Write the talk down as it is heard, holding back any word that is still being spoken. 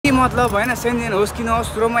मतलब होइन सेन्जेन होस् कि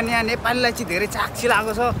नहोस् रोमानिया नेपालीलाई चाहिँ धेरै चाक्सी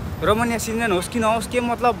लागेको छ रोमानिया सेन्जेन होस् कि नहोस् के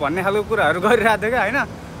मतलब भन्ने खालको कुराहरू गरिरहेको थियो क्या होइन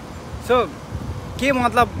सो के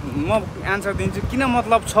मतलब म एन्सर दिन्छु किन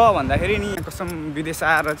मतलब छ भन्दाखेरि नि कसम विदेश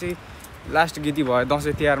आएर चाहिँ लास्ट गीति भयो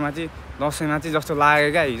दसैँ तिहारमा चाहिँ दसैँमा चाहिँ जस्तो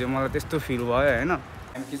लाग्यो क्या हिजो मलाई त्यस्तो फिल भयो होइन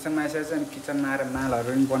हामी किचनमा आइसकेको छ अनि किचनमा आएर मालहरू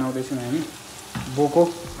पनि बनाउँदैछौँ हामी बोको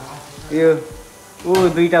यो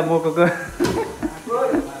दुईवटा बोकोको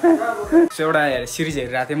एउटा सिरिज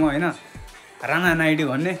हेरिरहेको थिएँ म होइन राणा नाइडु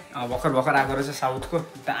भन्ने भर्खर आएको रहेछ साउथको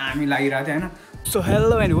दामी लागिरहेको थियो होइन so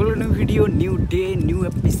hello and welcome new video new day new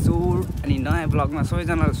episode अनि नयाँ ब्लगमा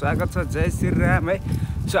सबैजनालाई स्वागत छ जय श्रीराम है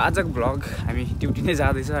सो आजको ब्लग हामी ड्युटी नै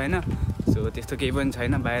जाँदैछ होइन सो त्यस्तो केही पनि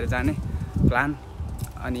छैन बाहिर जाने प्लान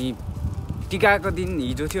अनि टिकाको दिन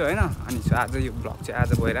हिजो थियो होइन अनि सो आज यो ब्लग चाहिँ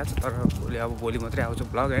आज भइरहेको छ तर भोलि मात्रै आउँछ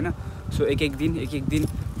ब्लग होइन सो एक एक दिन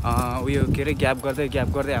उयो के अरे ग्याप गर्दै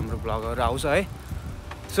हाम्रो ब्लगहरू आउँछ है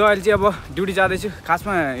सो अहिले चाहिँ अब ड्युटी जाँदैछु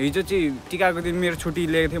खासमा हिजो चाहिँ टिकाको दिन मेरो छुट्टी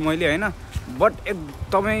लिएको थिएँ मैले होइन बट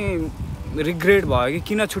एकदमै रिग्रेट भयो कि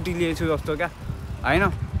किन छुट्टी लिएको छु जस्तो क्या होइन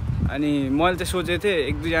अनि मैले चाहिँ सोचेको थिएँ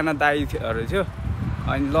एक दुईजना दाइहरू थियो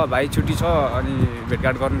अनि ल भाइ छुट्टी छ अनि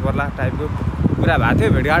भेटघाट गर्नु पर्ला टाइपको कुरा भएको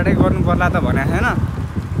थियो भेटघाटै गर्नु पर्ला त भनेको थिएन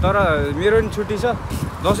तर मेरो पनि छुट्टी छ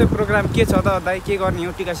दसैँ प्रोग्राम के छ त दाइ के गर्ने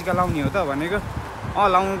हो टिका सिका लाउने हो त भनेको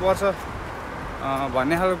लाउनुपर्छ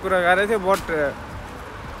भन्ने खालको कुरा गरेको थियो बट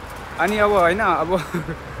अनि अब होइन अब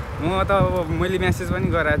म त अब मैले म्यासेज पनि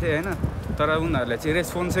गरेको थिएँ होइन तर उनीहरूले चाहिँ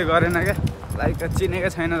रेस्पोन्सै गरेन क्या लाइक चिनेकै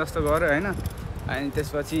छैन जस्तो गऱ्यो होइन अनि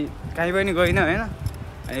त्यसपछि कहीँ पनि गइनँ होइन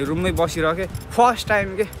अनि रुममै बसिरहेको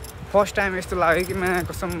फर्स्ट टाइम यस्तो लाग्यो कि मैं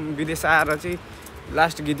कसम विदेश आएर चाहिँ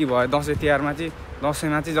लास्ट गीति भयो दसैँ तिहारमा चाहिँ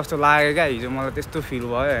दसैँमा चाहिँ जस्तो लाग्यो क्या हिजो मलाई त्यस्तो फिल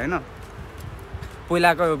भयो होइन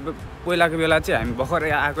पहिलाको बेला चाहिँ हामी भर्खर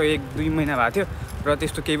आएको 1-2 महिना भएको थियो र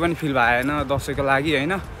त्यस्तो केही पनि फिल भएन दसैँको लागि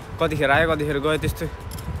होइन कतिखेर आयो कतिखेर गयो त्यस्तो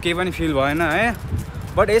केही पनि फिल भएन है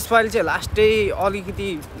बट यसपालि चाहिँ लास्टै अलिकति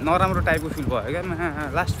नराम्रो टाइपको फिल भयो क्या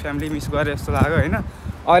लास्ट फ्यामिली मिस गरेँ जस्तो लाग्यो होइन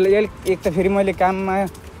अहिले एक त फेरि मैले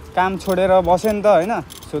काम छोडेर बसेँ नि त होइन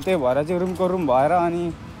सो त्यही भएर चाहिँ रुम भएर अनि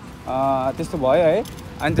त्यस्तो भयो है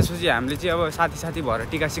अनि त्यसपछि हामीले चाहिँ अब साथी भएर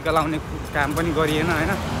टिका सिका लाउने काम पनि गरिएन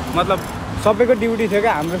होइन मतलब सबैको ड्युटी थियो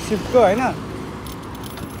क्या हाम्रो सिफ्टको होइन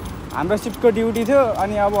हाम्रो सिफ्टको ड्युटी थियो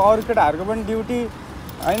अनि अब अरू केटाहरूको पनि ड्युटी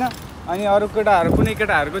होइन अनि अरू कुनै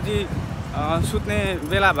केटाहरूको चाहिँ सुत्ने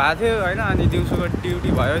बेला भएको थियो होइन अनि दिउँसोको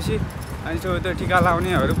ड्युटी भएपछि अनि सो त्यो टिका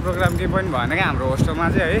लाउनेहरू प्रोग्राम केही पनि भएन क्या हाम्रो होस्टेलमा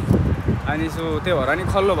चाहिँ है अनि सो त्यो भएर नि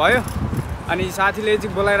खल्लो भयो अनि साथीले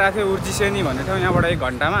चाहिँ बोलाइरहेको थियो उर्जिसेनी भन्ने ठाउँ यहाँबाट 1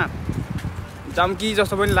 घन्टामा जम्की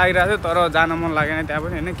जस्तो पनि लागिरहेको थियो तर जान मन लागेन त्यहाँ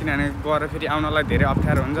पनि होइन किनभने गएर फेरि आउनलाई धेरै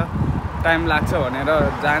अप्ठ्यारो हुन्छ टाइम लाग्छ भनेर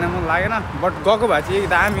जान मन लागेन बट गएको भए चाहिँ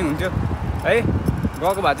दामी हुन्थ्यो है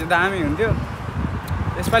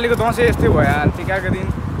यसपालिको दसैँ यस्तै भयो यार टिकाको दिन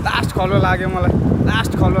लास्ट खल्लो लाग्यो मलाई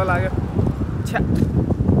छ्या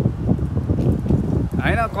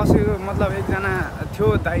होइन कसैको मतलब एकजना थियो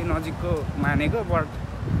दाइ नजिकको मानेको बट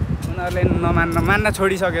उनीहरूले मान्न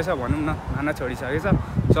छोडिसकेछ भनौँ न मान्न छोडिसकेछ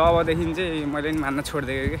सो अबदेखि चाहिँ मैले पनि मान्न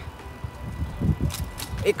छोडिदिएको कि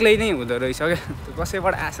एक्लै नै हुँदो रहेछ क्या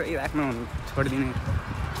कसैबाट आशा राख्नु छोडिदिने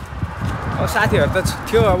अब साथीहरू त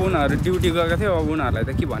थियो अब उनीहरू ड्युटी गएको थियो अब उनीहरूलाई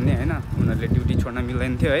त के भन्ने होइन उनीहरूले ड्युटी छोड्न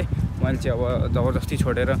मिल्दैन थियो है मैले चाहिँ अब जबरजस्ती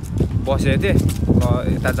छोडेर बसेको थिएँ ल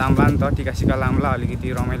यता जाउँला नि त टिका सिका लाउँला अलिकति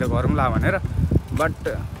रमाइलो गरौँला भनेर बट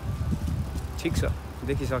ठिक छ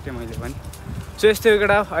देखिसकेँ मैले पनि सो यस्तो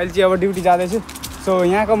केटा अहिले चाहिँ अब ड्युटी जाँदैछु सो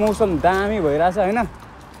यहाँको मौसम दामी भइरहेछ होइन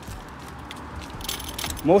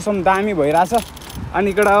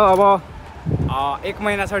अनि केटा अब 1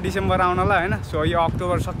 महिना छ डिसेम्बर आउनलाई होइन सो यो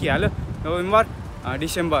अक्टोबर सकिहाल्यो नोभेम्बर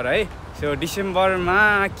डिसेम्बर है सो डिसेम्बरमा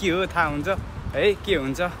के हो थाहा हुन्छ है के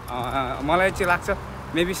हुन्छ मलाई चाहिँ लाग्छ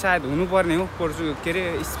मेबी सायद हुनुपर्ने हो के अरे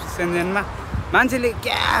सेन्जेनमा मान्छेले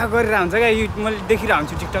क्या गरिरहेको हुन्छ क्या यो मैले देखिरहेको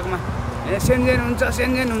हुन्छु टिकटकमा सेन्जेन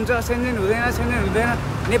हुँदैन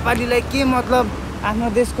नेपालीलाई के मतलब आफ्नो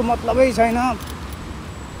देशको मतलबै छैन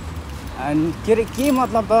अनि के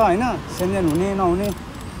मतलब त होइन सेन्जेन हुने नहुने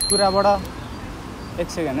कुराबाट एक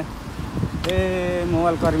सेकेन्ड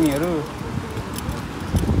मोबाइल कर्मीहरू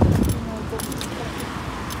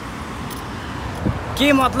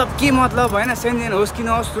के मतलब होइन सेन्जेन होस् कि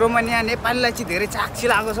नहोस् रोमानिया नेपालीलाई चाहिँ धेरै चाक्सी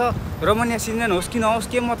लागेको छ रोमानिया सेन्जेन होस् कि नहोस्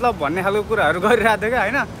के मतलब भन्ने खालको कुराहरू गरिरहेको थियो क्या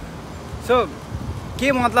होइन सो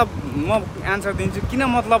के मतलब म एन्सर दिन्छु किन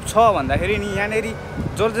मतलब छ भन्दाखेरि नि यहाँनिर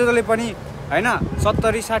जसले पनि होइन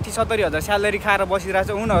 70-60-70 हजार स्यालेरी खाएर बसिरहेको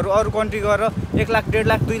छ उनीहरू अरू कन्ट्री गएर 1 लाख 1.5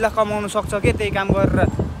 लाख 2 लाख कमाउनु सक्छ के त्यही काम गरेर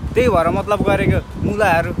त्यही भएर मतलब गरेको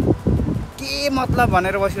मुलाहरू के मतलब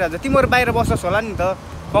भनेर बसिरहेको छ तिमीहरू बाहिर बस्छस् होला नि त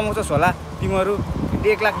कमाउँछस् होला तिमीहरू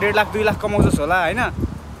 1 लाख 1.5 लाख 2 लाख कमाउँछस् होला हैन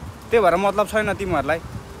त्यही भएर मतलब छैन तिमीहरूलाई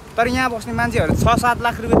तर यहाँ बस्ने मान्छेहरू 6-7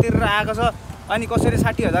 लाख रुपियाँ तिरेर आएको छ अनि कसैले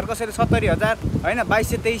 60,000 कसैले 70,000 हैन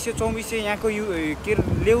 2200 2300 2400 यहाँको के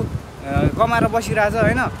लेउ कमाएर बसिरहेछ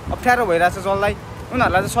हैन अप्ठ्यारो भइरहेछ जसलाई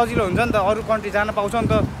उनीहरूलाई चाहिँ सजिलो हुन्छ नि त अरू कन्ट्री जान पाउँछ नि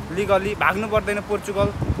त लिगली भाग्नु पर्दैन पोर्चुगल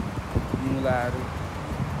मुलाहरू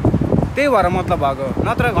त्यही भएर मतलब भएको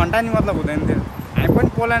नत्र घन्टा नि मतलब हुँदैन थियो हामी पनि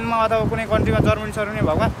पोल्यान्डमा अथवा कुनै कन्ट्रीमा जर्मनी सर्मनी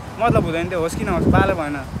भएको मतलब हुँदैन थियो होस् कि नहोस् बाले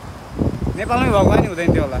भएन नेपालमै भएको नि हुँदैन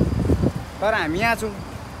थियो होला तर हामी यहाँ छौँ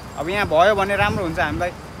अब यहाँ भयो भने राम्रो हुन्छ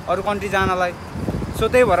हामीलाई अरू कन्ट्री जानलाई सो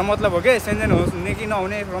त्यही भएर मतलब हो कि सेन्जेन होस् हुने कि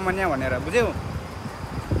नहुने रोमानिया भनेर बुझ्यौ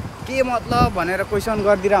के मतलब भनेर क्वेसन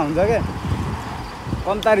गरिदिएर हुन्छ क्या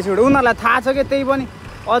कम्तारी छोड उनीहरूलाई थाहा छ कि त्यही पनि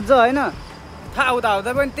अझ होइन थाहा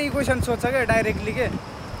हुँदा पनि त्यही क्वेसन सोध्छ क्या डाइरेक्टली के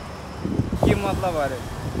मतलब अरे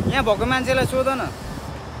यहाँ भएको मान्छेलाई सोध न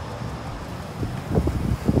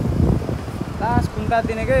लास्ट खुन्ता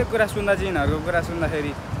दिने के कुरा सुन्दा चाहिँ यिनीहरूको कुरा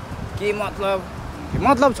सुन्दाखेरि के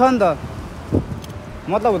मतलब छ नि त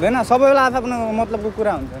मतलब हुँदैन सबैलाई आफ्नो मतलबको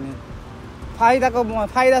कुरा हुन्छ नि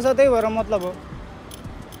फाइदा छ त्यही भएर मतलब हो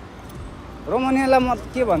रोमानियालाई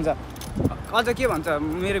के भन्छ अझ के भन्छ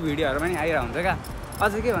मेरो भिडियोहरूमा पनि आइरहेको हुन्छ क्या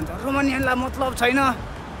अझ के भन्छ रोमानियालाई मतलब छैन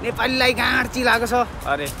नेपालीलाई गाँड चिलाएको छ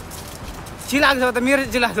अरे चिलाएको छ त मेरो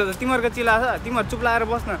चिलाएको छ त तिमीहरूको चिलाएको छ तिमीहरू चुप लगाएर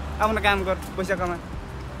बस्न आफ्नो काम गर पैसा कमा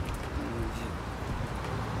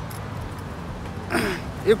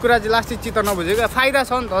यो कुरा चाहिँ लास्टै चित्त नबुझेको फाइदा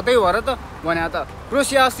छ नि त त्यही भएर त भने त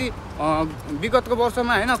क्रोसिया अस्ति विगतको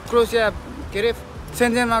वर्षमा होइन क्रोसिया के अरे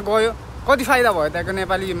सेन्जेनमा गयो कति फाइदा भयो त्यहाँको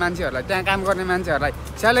नेपाली मान्छेहरूलाई त्यहाँ काम गर्ने मान्छेहरूलाई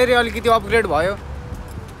स्यालेरी अलिकति अपग्रेड भयो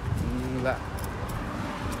ल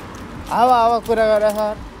हावा कुरा गरेर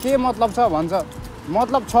सर के मतलब छ भन्छ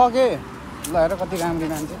मतलब छ के ल हेर कति राम्री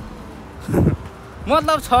मान्छे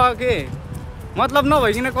मतलब छ के मतलब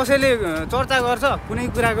नभइकन कसैले चर्चा गर्छ कुनै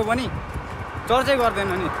कुराको पनि चर्चै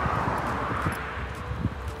गर्दैन नि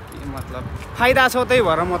के मतलब फाइदा छ त्यही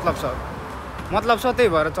भएर मतलब छ त्यही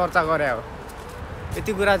भएर चर्चा गरे हो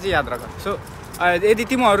यति कुरा चाहिँ याद राख सो यदि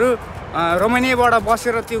तिमीहरू रोमानियाबाट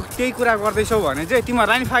बसेर त्यही कुरा गर्दैछौ भने चाहिँ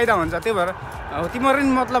तिमीहरूलाई नि फाइदा हुन्छ त्यही भएर तिमीहरू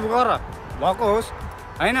नि मतलब गर भएको होस्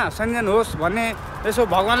होइन सेन्जेन होस् भन्ने यसो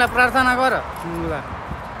भगवान्लाई प्रार्थना गर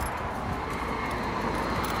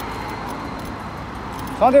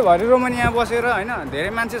सधैँभरि रोमानिया बसेर होइन धेरै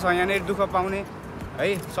मान्छे छ यहाँनिर दुःख पाउने है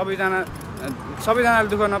सबैजनाले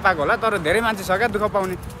दुःख नपाएको होला तर धेरै मान्छे छ क्या दुःख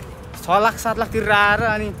पाउने 6 लाख 7 लाख तिरेर आएर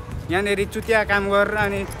अनि यहाँनिर चुतिया काम गरेर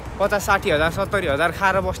अनि 50-60,000 70,000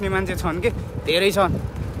 खाएर बस्ने मान्छे छन् कि धेरै छन्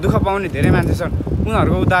दुःख पाउने धेरै मान्छे छन्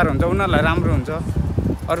उनीहरूको उद्धार हुन्छ उनीहरूलाई राम्रो हुन्छ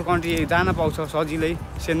अरू कन्ट्री जान पाउँछ सजिलै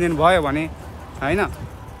सेन्जेन भयो भने होइन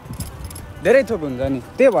धेरै थोक हुन्छ नि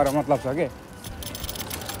त्यही भएर मतलब छ के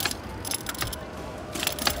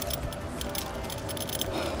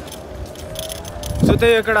सो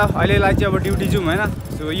त्यही एउटा अहिलेलाई चाहिँ अब ड्युटी जाउँ होइन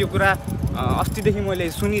सो यो कुरा अस्तिदेखि मैले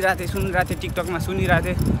सुनिरहेको थिएँ टिकटकमा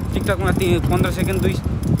टिकटकमा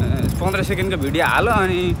 15 सेकेन्डको भिडियो हाल्यो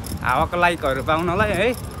अनि हावाको लाइकहरू पाउनलाई है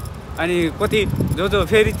अनि कति जो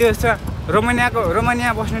फेरि त्यो रोमानिया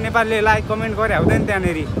बस्ने नेपालीले लाइक कमेन्ट गरे हुँदैन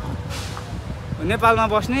त्यहाँनिर नेपालमा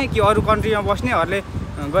बस्ने कि अरू कन्ट्रीमा बस्नेहरूले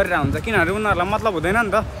गरेर हुन्छ किनभने उनीहरूलाई मतलब हुँदैन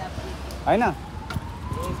नि त होइन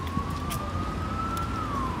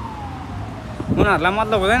उनीहरूलाई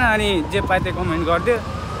मतलब हुँदैन अनि जे पाए त्यो कमेन्ट गरिदियो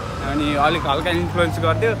अनि अलिक हल्का इन्फ्लुएन्स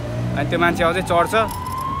गरिदियो अनि त्यो मान्छे अझै चढ्छ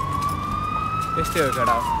त्यस्तै हो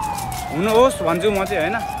केटा हुनुहोस् भन्छु म चाहिँ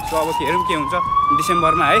होइन सो अब हेरौँ के हुन्छ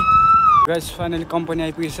डिसेम्बरमा है गाइस फाइनली कम्पनी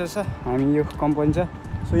आइपुगेछ हामी यो कम्पनी छ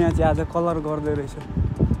सो यहाँ चाहिँ आज कलर गर्दै रहेछ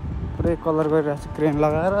पुरै कलर गरिरहेको छ क्रेन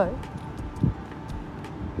लगाएर है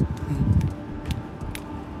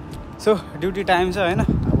सो ड्युटी टाइम छ होइन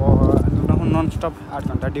अब ननस्टप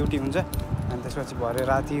 8 घन्टा ड्युटी हुन्छ अनि त्यसपछि भरे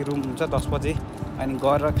राति रुम हुन्छ 10 बजे अनि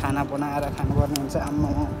गरेर खाना बनाएर खानुपर्ने हुन्छ आम्मा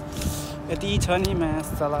यति छ नि म्यास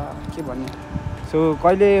चला के भन्ने सो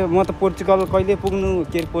कहिले म त पोर्चुगल कहिले पुग्नु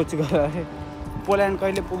के पोर्चुगल पोल्यान्ड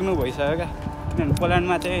कहिले पुग्नु भइसक्यो क्या किनभने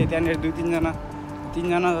पोल्यान्डमा चाहिँ त्यहाँनिर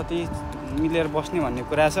 2-3जना जति मिलेर बस्ने भन्ने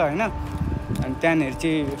कुरा छ होइन अनि त्यहाँनिर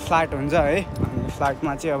चाहिँ फ्ल्याट हुन्छ है अनि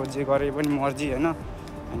फ्ल्याटमा चाहिँ अब जे गरे पनि मर्जी होइन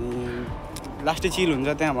अनि लास्टै चिल हुन्छ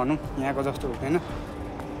त्यहाँ भनौँ यहाँको जस्तो हुँदैन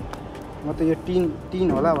म त यो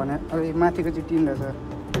टिन होला भने अरे माथिको चाहिँ टिन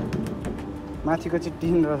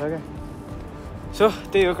रहेछ क्या सो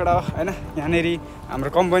त्यही हो केटा होइन यहाँनिर हाम्रो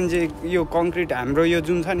कम्पनी चाहिँ यो कङ्क्रिट हाम्रो यो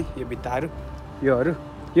जुन छ नि यो भित्ताहरू योहरू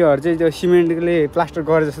चाहिँ त्यो सिमेन्टले प्लास्टर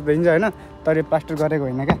गरे जस्तो देखिन्छ होइन तर यो प्लास्टर गरेको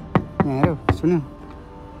होइन क्या यहाँ हेऱ्यो सुन्यो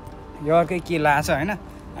यो अर्कै के लाछ होइन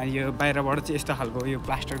अनि यो बाहिरबाट चाहिँ यस्तो खालको यो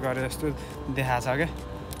प्लास्टर गरे जस्तो देखाएको छ क्या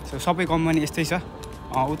सो सबै कम्पनी यस्तै छ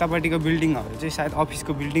उतापट्टिको बिल्डिङहरू चाहिँ सायद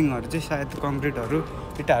अफिसको बिल्डिङहरू चाहिँ सायद कङ्क्रिटहरू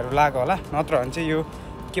इँटाहरू लाग्यो होला, नत्र भने चाहिँ यो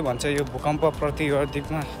के भन्छ यो भूकम्प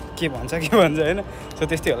प्रतिरोधकमा के भन्छ होइन। सो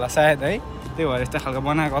त्यस्तै होला सायद है, त्यही भएर यस्तो खालको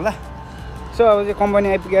बनाएको होला। सो अब चाहिँ कम्पनी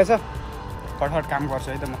आइपुगेको छ, फटाफट काम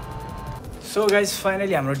गर्छु है त म। सो गाइज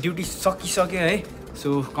फाइनली हाम्रो ड्युटी सकिसक्यो है।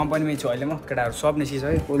 सो कम्पनीमै छु अहिले म, केटाहरू सब निस्किन्छ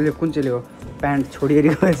है। उसले कुन चाहिँले हो प्यान्ट छोडिएर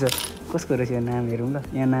गएछ, कसको रहेछ यो नाम हेरौँ ल।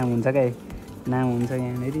 यहाँ नाम हुन्छ क्या, नाम हुन्छ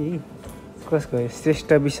यहाँनिर, कसको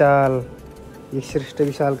श्रेष्ठ विशाल, यो श्रेष्ठ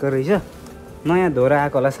विशालको रहेछ। नयाँ धोएर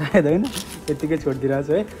आएको होला सायद होइन, यत्तिकै छोडिदिरहेको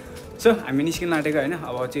छु है। सो हामी निस्किन आँटेको होइन,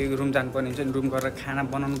 अब चाहिँ रुम जानुपर्ने हुन्छ, रुम गएर खाना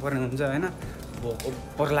बनाउनु पर्ने हुन्छ होइन।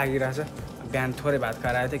 भोक ओभर लागिरहेछ, बिहान थोरै भात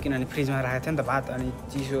खाएर आएको थियो किनभने फ्रिजमा राखेको थियो नि त भात, अनि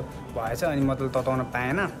चिसो भएछ, अनि मतलब तताउन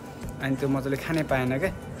पाएन, अनि त्यो मजाले खानै पाएन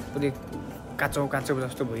क्या, पुरै काँचो काँचो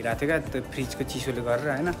जस्तो भइरहेको थियो क्या त्यो फ्रिजको चिसोले गरेर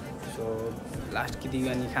होइन। सो लास्ट कि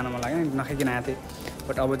अनि खान मन लाग्यो, नखाइकन आएको थिएँ।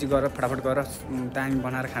 बट अब चाहिँ गएर फटाफट गएर दामी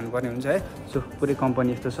बनाएर खानुपर्ने हुन्छ है। सो पुरै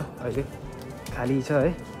कम्पनी यस्तो छ अहिले, खाली छ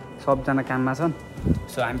है, सबजना काममा छन्।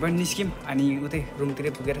 सो हामी पनि निस्क्यौँ, अनि उतै रुमतिरै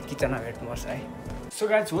पुगेर किचनमा भेट्नुपर्छ है। सो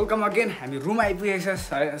गाइज वेलकम अगेन, हामी रुम आइपुगेको छ,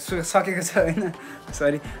 सकेको छ होइन,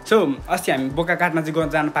 सरी। सो अस्ति हामी बोका काट्न चाहिँ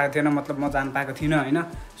जानु पाएको थिएन, मतलब म जानु पाएको थिइनँ होइन।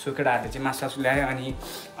 सो केटाहरूले चाहिँ मासु ल्यायो,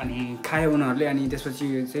 अनि खायो उनीहरूले। अनि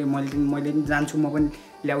त्यसपछि चाहिँ मैले पनि जान्छु, म पनि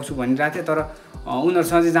ल्याउँछु भनिरहेको थिएँ, तर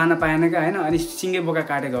उनीहरूसँग चाहिँ जान पाएन क्या होइन। अनि सिँगै बोका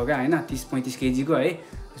काटेको हो क्या होइन, 30-35 केजीको है।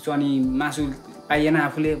 सो अनि मासु पाइएन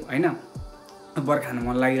आफूले होइन, बर खानु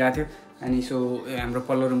मन लागिरहेको थियो। अनि सो हाम्रो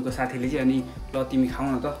पल्लो रुमको साथीले चाहिँ अनि ल तिमी खाऊ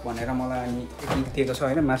न त भनेर मलाई अनि एक दिएको छ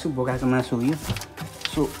होइन, मासु बोकाएको मासु हो यो।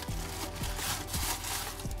 सो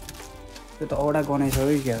यो त औडा गनाइछ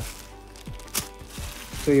है क्या।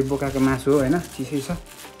 सो यो बोकाएको मासु हो होइन, चिसै छ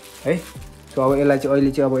है। सो अब यसलाई चाहिँ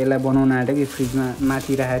अहिले चाहिँ अब यसलाई बनाउन आँट्यो कि फ्रिजमा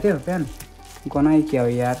माथि राखेको थियो बिहान, गनाइ क्या हो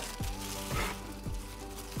यार,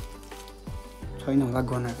 छैन होला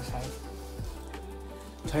गनाएको सायद,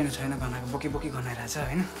 छैन गनाएको, बोकी गनाइरहेछ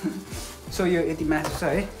होइन। सो यो यति मासु छ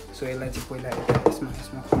है। सो यसलाई चाहिँ पहिला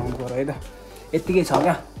यसमा खुवाउनु पऱ्यो है त, यत्तिकै छ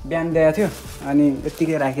क्या, बिहान ल्याएको थियो अनि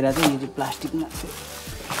यत्तिकै राखिरहेको थियो, यो चाहिँ प्लास्टिकमा।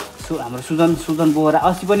 सो हाम्रो सुजन बोरा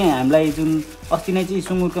अस्ति पनि हामीलाई जुन अस्ति नै चाहिँ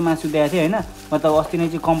सुँगुरको मासु दिएको थियो होइन, मतलब अस्ति नै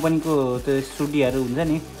चाहिँ कम्पनीको त्यो सुडीहरू हुन्छ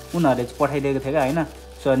नि, उनीहरूले चाहिँ पठाइदिएको थियो क्या होइन।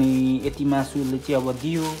 सो अनि यति मासुले चाहिँ अब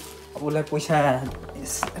दियो, अब उसलाई पैसा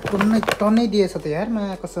टन्नै दिएछ त यार,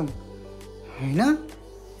 मा कसम होइन।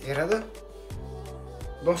 हेर त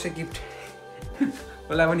दसैँ गिफ्ट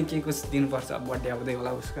उसलाई पनि के कुछ दिनुपर्छ, अब बर्थडे आउँदै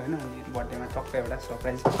होला उसको होइन। अनि बर्थडेमा टक्क एउटा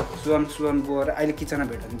सरप्राइज सुजन बोएर अहिले किचनमा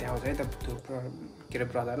भेट्यो भने देखाउँछ है त त्यो के अरे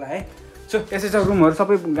ब्रदरलाई है। सो यसै छ, रुमहरू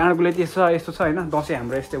सबै गाँडगुले यस्तो छ होइन। दसैँ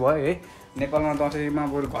हाम्रो यस्तै भयो है, नेपालमा दसैँमा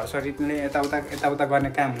बरु घर सरिप्ने यताउता गर्ने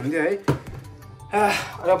काम हुन्थ्यो है।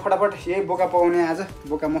 र फटाफट यही बोका पाउने आज,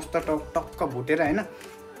 बोका मस्त टक्क भुटेर होइन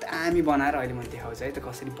दामी बनाएर अहिले मैले देखाउँछु है त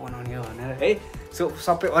कसरी बनाउने हो भनेर है। सो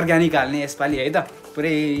सबै अर्ग्यानिक हाल्ने यसपालि है त,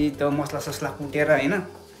 पुरै त मसला कुटेर होइन,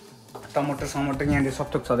 टमाटर यहाँनिर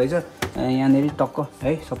सबथोक छँदैछ, यहाँनिर टक्क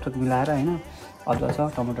है सबथोक मिलाएर होइन, अदुवा छ,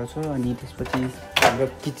 टमाटर छ। अनि त्यसपछि हाम्रो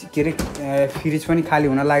के अरे फ्रिज पनि खाली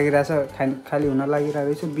हुन लागिरहेछ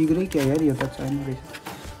रहेछ, बिग्रै क्या यार यो त छैन रहेछ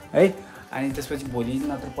है। अनि त्यसपछि भोलि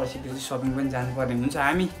नत्र पर्सितिर चाहिँ सपिङ पनि जानुपर्ने हुन्छ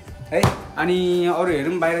हामी है। अनि अरूहरू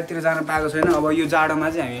पनि बाहिरतिर जान पाएको छैन। अब यो जाडोमा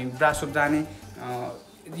चाहिँ हामी ब्रासोप जाने,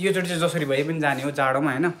 योचोटि चाहिँ जसरी भए पनि जाने हो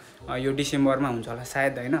जाडोमा होइन। यो डिसेम्बरमा हुन्छ होला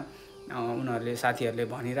सायद होइन, उनीहरूले साथीहरूले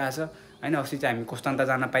भनिरहेछ होइन। अस्ति चाहिँ हामी कोस्तान्ता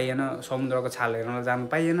जान पाइएन, समुद्रको छाल हेर्न जानु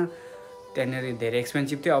पाइएन, त्यहाँनिर धेरै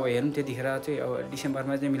एक्सपेन्सिभ थियो। अब हेरौँ त्यतिखेर चाहिँ अब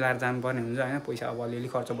डिसेम्बरमा चाहिँ मिलाएर जानुपर्ने हुन्छ होइन। पैसा अब अलिअलि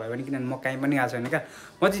खर्च भयो भने, किनभने म कहीँ पनि गएको छैन क्या।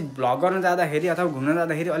 म चाहिँ भ्लग गर्न जाँदाखेरि अथवा घुम्न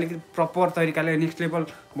जाँदाखेरि अलिकति प्रपर तरिकाले नेक्स्ट लेभल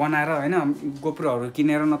बनाएर होइन, गोप्रोहरू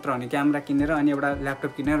किनेर नत्र भने क्यामेरा किनेर अनि एउटा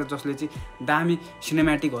ल्यापटप किनेर जसले चाहिँ दामी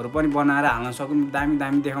सिनेमेटिकहरू पनि बनाएर हाल्न सकौँ,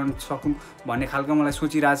 दामी देखाउन सकौँ भन्ने खालको मलाई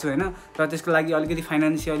सोचिरहेको छु होइन। र त्यसको लागि अलिकति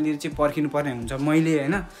फाइनेन्सियली चाहिँ पर्खिनु पर्ने हुन्छ मैले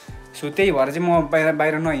होइन। सो त्यही भएर चाहिँ म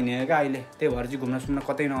बाहिर नहिँडेँ क्या अहिले, त्यही भएर चाहिँ घुम्न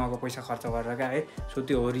कतै नगएको पैसा खर्च गरेर क्या है। सो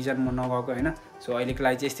त्यो हो रिजन म नगएको होइन। सो अहिलेको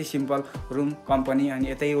लागि चाहिँ यस्तै सिम्पल रुम, कम्पनी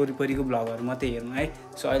अनि यतै वरिपरिको भ्लगहरू मात्रै हेर्नु है।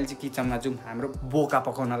 सो अहिले चाहिँ किचनमा जाउँ हाम्रो बोका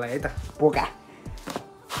पकाउनलाई है त, बोका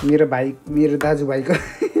मेरो दाजुभाइको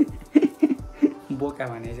बोका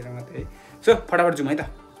भनेर मात्रै है। सो फटाफट जाउँ है त।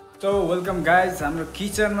 सो वेलकम गाइज हाम्रो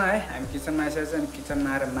किचनमा है, हामी किचनमा आइसकेको छ। अनि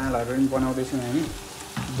किचनमा आएर मालहरू पनि बनाउँदैछौँ हामी,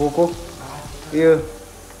 बोको यो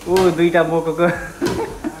दुईवटा बोकोको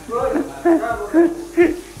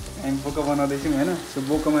हामी बोको बनाउँदैछौँ होइन। सो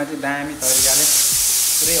बोकोमा चाहिँ दामी तरिकाले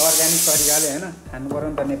पुरै अर्ग्यानिक तरिकाले होइन खानु पऱ्यो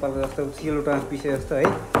नि त, नेपालको जस्तो सिलौटोमा पिसे जस्तो है।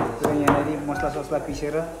 पुरै यहाँनिर मसला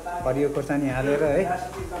पिसेर हरियो खोर्सानी हालेर है,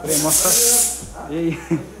 पुरै मस्त यही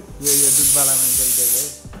यो दुधवाला मान्छेले दिएको है।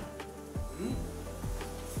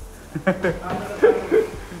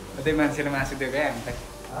 त्यही मान्छेले मासु दिएको है हामीलाई।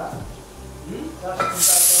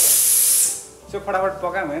 सो फटाफट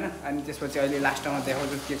पकाऊँ होइन, अनि त्यसपछि अहिले लास्टमा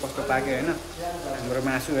देखाउँछु के कस्तो पाक्यो होइन हाम्रो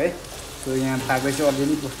मासु है। सो यहाँ पाक्दैछु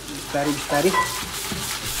अलिअलि बिस्तारी बिस्तारी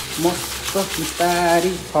मस्त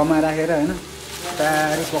बिस्तारी ठाउँमा राखेर होइन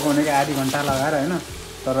बिस्तारी पकाउने क्या, आधी घन्टा लगाएर होइन,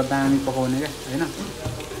 तर दामी पकाउने क्या होइन,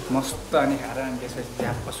 मस्त। अनि खाएर अनि त्यसपछि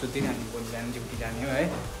झ्याप्प सुत्दिने, अनि भोलि बिहान ड्युटी जाने हो है।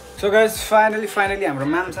 सो गाइस फाइनली हाम्रो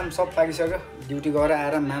मामसाम सब पाकिसक्यो, ड्युटी गएर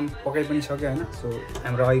आएर माम पकाइ पनि सक्यो होइन। सो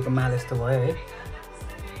हाम्रो अहिलेको माल यस्तो भयो है,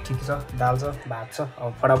 ठिक छ, दाल छ, भात छ,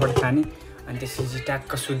 अब फटाफट खाने अनि त्यसपछि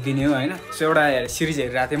ट्याक्क सुत्दिने हो होइन। सो एउटा सिरिज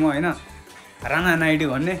हेरिरहेको थिएँ म होइन, राणा नाइडु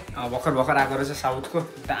भन्ने भर्खर आएको रहेछ साउथको,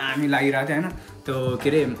 दामी लागिरहेको थियो होइन। त्यो के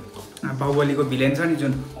अरे बाहुबलीको भिलेन छ नि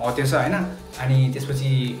जुन, हो त्यो छ होइन। अनि त्यसपछि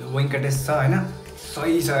वेङ्कटेश छ होइन,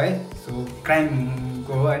 सही छ है। सो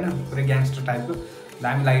क्राइमको हो होइन, पुरै ग्याङ्स्टर टाइपको,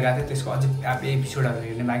 दामी लागिरहेको थियो। त्यसको अझै अब एपिसोडहरू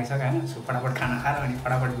हेर्ने लागिसक्यो होइन। सो फटाफट खाना खाएर अनि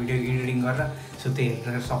फटाफट भिडियो एडिटिङ गरेर सो त्यो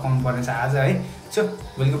हेरेर सघाउनु पर्नेछ आज है। सो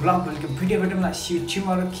भोलिको ब्लग भोलिको भिडियो भेटौँला। सिउ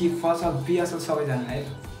छिमहरू कि फसल बिअसल सबैजना है।